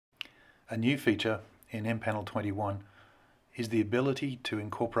A new feature in MPanel 21 is the ability to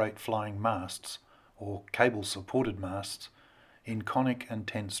incorporate flying masts, or cable-supported masts, in conic and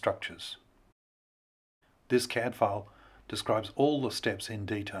tent structures. This CAD file describes all the steps in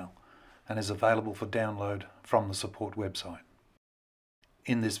detail and is available for download from the support website.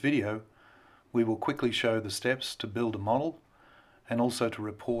 In this video, we will quickly show the steps to build a model and also to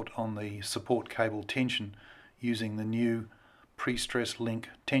report on the support cable tension using the new pre-stress link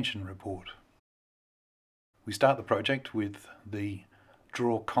tension report. We start the project with the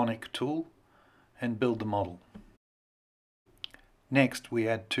Draw Conic tool and build the model. Next, we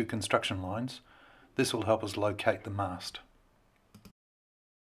add two construction lines. This will help us locate the mast.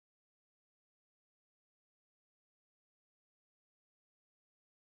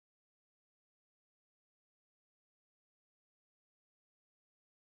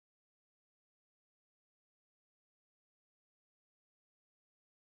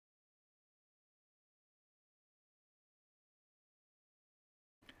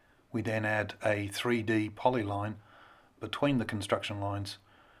 We then add a 3D polyline between the construction lines,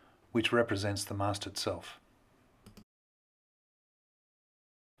 which represents the mast itself.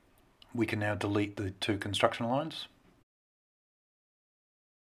 We can now delete the two construction lines.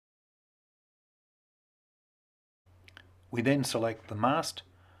 We then select the mast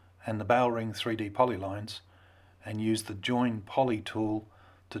and the bow ring 3D polylines and use the Join Poly tool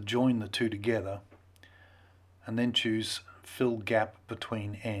to join the two together, and then choose Fill Gap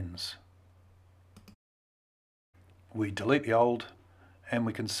Between Ends. We delete the old and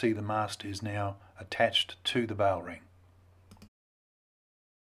we can see the mast is now attached to the bow ring.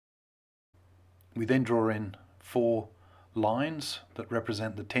 We then draw in 4 lines that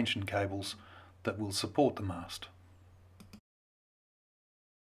represent the tension cables that will support the mast.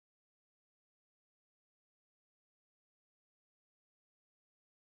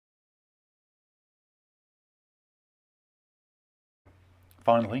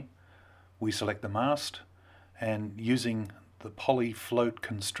 Finally, we select the mast, and using the Poly Float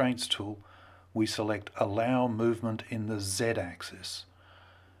Constraints tool, we select Allow Movement in the Z-axis.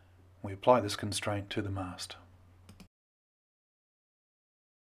 We apply this constraint to the mast.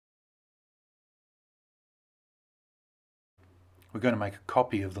 We're going to make a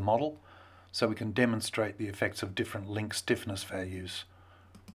copy of the model so we can demonstrate the effects of different link stiffness values.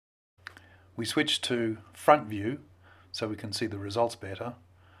 We switch to front view so we can see the results better,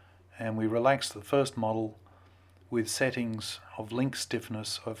 and we relax the first model with settings of link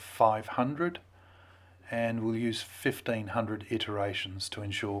stiffness of 500, and we'll use 1500 iterations to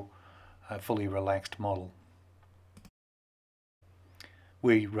ensure a fully relaxed model.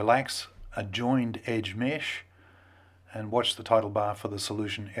 We relax a joined edge mesh and watch the title bar for the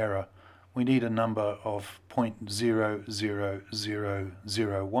solution error. We need a number of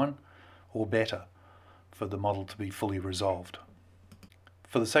 0.00001 or better for the model to be fully resolved.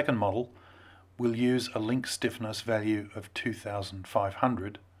 For the second model, we'll use a link stiffness value of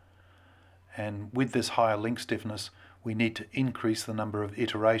 2500, and with this higher link stiffness we need to increase the number of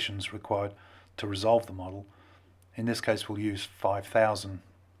iterations required to resolve the model. In this case we'll use 5000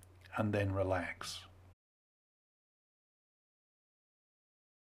 and then relax.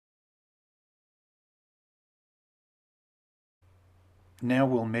 Now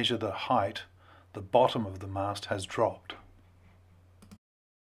we'll measure the height the bottom of the mast has dropped.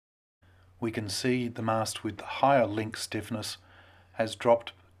 We can see the mast with the higher link stiffness has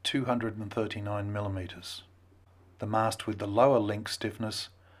dropped 239 millimeters. The mast with the lower link stiffness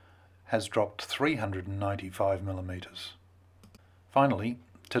has dropped 395 millimeters. Finally,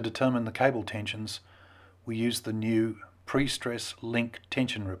 to determine the cable tensions, we use the new pre-stress link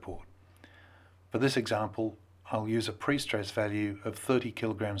tension report. For this example, I'll use a pre-stress value of 30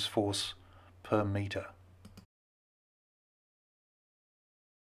 kilograms force per meter.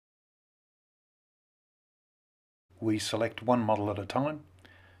 We select one model at a time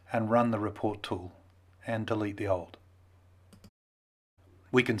and run the report tool and delete the old.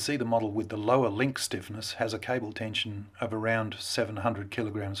 We can see the model with the lower link stiffness has a cable tension of around 700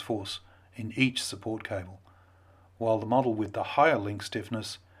 kilograms force in each support cable, while the model with the higher link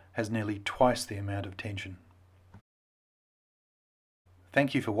stiffness has nearly twice the amount of tension.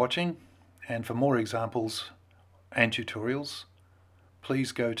 Thank you for watching, and for more examples and tutorials,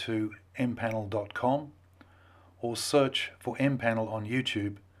 please go to MPanel.com or search for MPanel on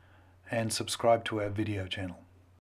YouTube and subscribe to our video channel.